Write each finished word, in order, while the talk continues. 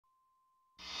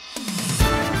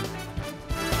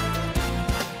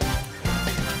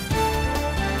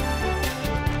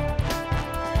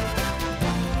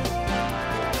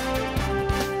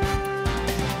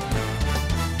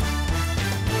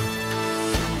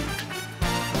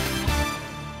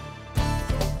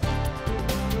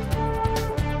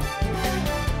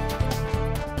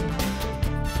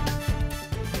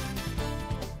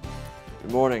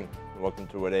and welcome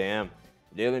to WIT AM,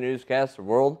 the daily newscast of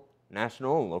world,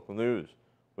 national, and local news.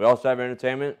 We also have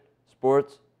entertainment,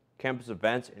 sports, campus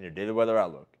events, and your daily weather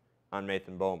outlook. I'm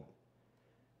Nathan Bowman.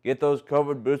 Get those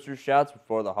COVID booster shots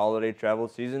before the holiday travel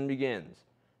season begins.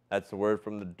 That's the word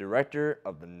from the director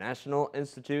of the National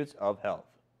Institutes of Health.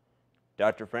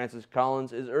 Dr. Francis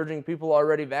Collins is urging people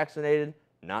already vaccinated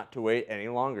not to wait any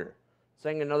longer,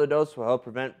 saying another dose will help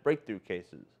prevent breakthrough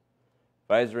cases.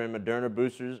 Pfizer and Moderna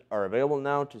boosters are available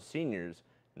now to seniors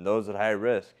and those at high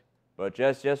risk, but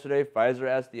just yesterday, Pfizer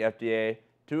asked the FDA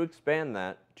to expand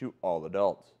that to all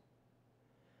adults.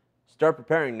 Start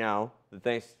preparing now. The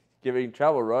Thanksgiving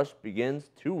travel rush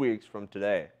begins 2 weeks from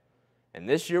today, and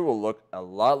this year will look a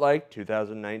lot like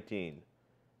 2019.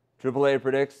 AAA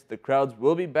predicts the crowds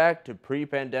will be back to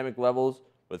pre-pandemic levels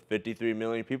with 53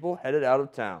 million people headed out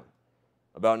of town.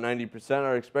 About 90%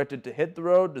 are expected to hit the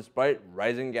road despite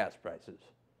rising gas prices.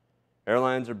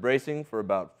 Airlines are bracing for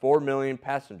about 4 million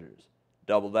passengers,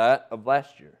 double that of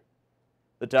last year.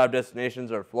 The top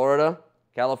destinations are Florida,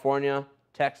 California,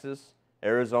 Texas,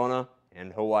 Arizona,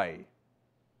 and Hawaii.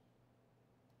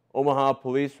 Omaha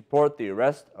police report the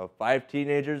arrest of 5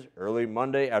 teenagers early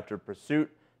Monday after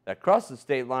pursuit that crossed the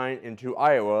state line into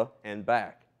Iowa and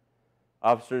back.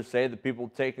 Officers say the people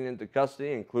taken into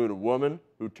custody include a woman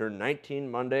who turned 19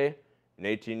 Monday, an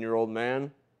 18-year-old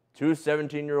man, 2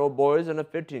 17-year-old boys, and a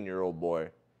 15-year-old boy.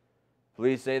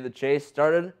 Police say the chase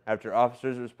started after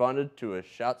officers responded to a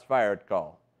shots fired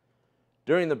call.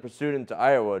 During the pursuit into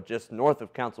Iowa, just north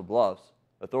of Council Bluffs,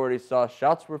 authorities saw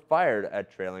shots were fired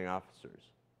at trailing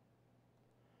officers.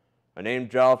 A name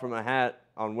draw from a hat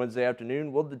on Wednesday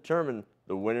afternoon will determine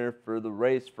the winner for the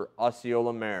race for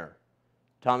Osceola Mayor.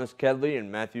 Thomas Kedley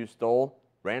and Matthew Stoll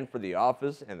ran for the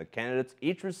office, and the candidates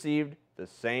each received the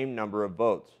same number of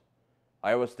votes.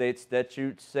 Iowa state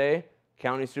statutes say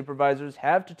county supervisors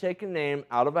have to take a name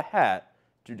out of a hat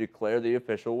to declare the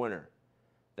official winner.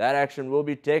 That action will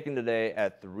be taken today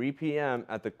at 3 p.m.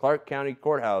 at the Clark County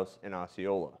Courthouse in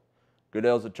Osceola.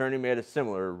 Goodell's attorney made a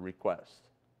similar request.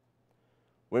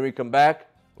 When we come back,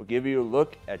 we'll give you a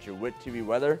look at your WIT TV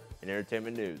weather and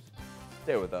entertainment news.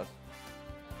 Stay with us.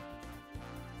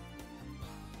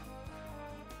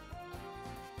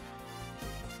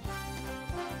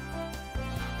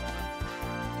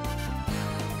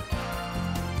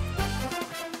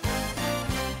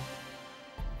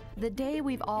 The day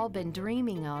we've all been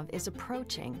dreaming of is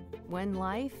approaching, when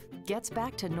life gets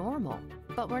back to normal.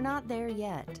 But we're not there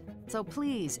yet. So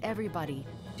please, everybody,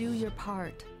 do your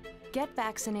part. Get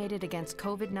vaccinated against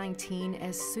COVID-19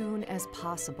 as soon as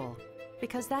possible,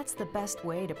 because that's the best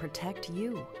way to protect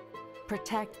you.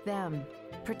 Protect them.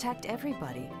 Protect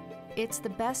everybody. It's the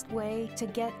best way to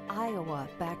get Iowa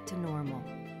back to normal.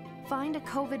 Find a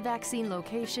COVID vaccine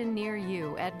location near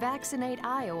you at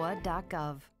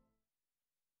vaccinateiowa.gov.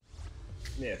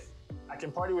 Myth. I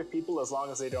can party with people as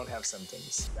long as they don't have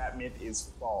symptoms. That myth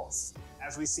is false.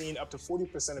 As we've seen, up to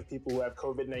 40% of people who have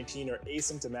COVID-19 are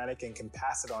asymptomatic and can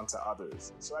pass it on to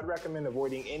others. So I'd recommend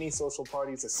avoiding any social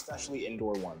parties, especially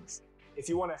indoor ones. If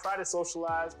you want to try to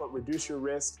socialize but reduce your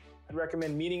risk, I'd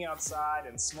recommend meeting outside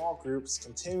in small groups,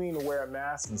 continuing to wear a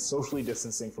mask, and socially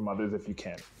distancing from others if you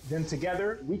can. Then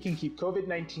together, we can keep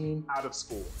COVID-19 out of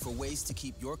school. For ways to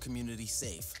keep your community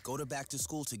safe, go to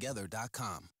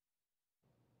backtoschooltogether.com.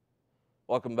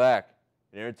 Welcome back.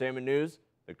 In entertainment news,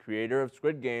 the creator of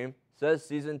Squid Game says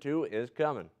Season 2 is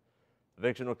coming. The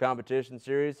fictional competition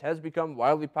series has become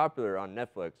wildly popular on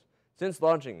Netflix since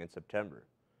launching in September.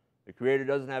 The creator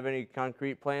doesn't have any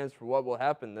concrete plans for what will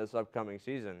happen this upcoming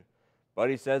season, but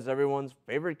he says everyone's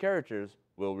favorite characters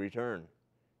will return.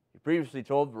 He previously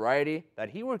told Variety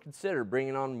that he would consider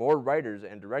bringing on more writers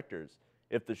and directors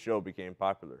if the show became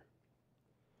popular.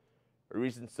 A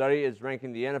recent study is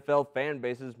ranking the NFL fan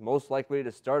bases most likely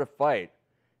to start a fight,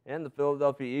 and the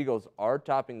Philadelphia Eagles are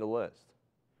topping the list.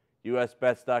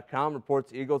 USBets.com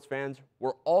reports Eagles fans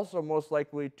were also most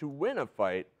likely to win a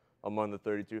fight among the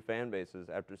 32 fan bases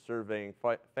after surveying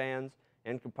fans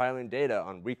and compiling data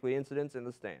on weekly incidents in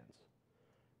the stands.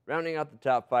 Rounding out the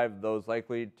top 5 of those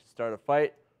likely to start a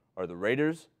fight are the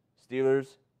Raiders,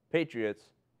 Steelers, Patriots,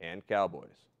 and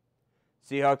Cowboys.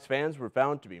 Seahawks fans were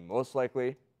found to be most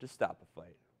likely to stop a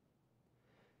fight.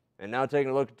 And now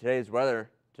taking a look at today's weather.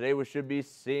 Today we should be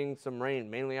seeing some rain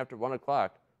mainly after 1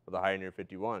 o'clock with a high near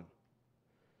 51.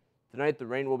 Tonight the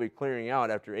rain will be clearing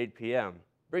out after 8 p.m.,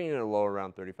 bringing in a low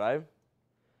around 35.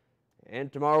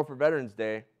 And tomorrow for Veterans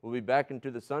Day, we'll be back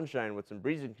into the sunshine with some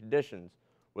breezy conditions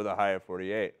with a high of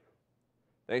 48.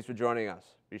 Thanks for joining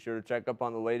us. Be sure to check up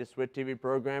on the latest WIT TV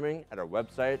programming at our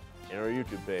website and our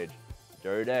YouTube page.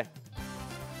 Enjoy your day.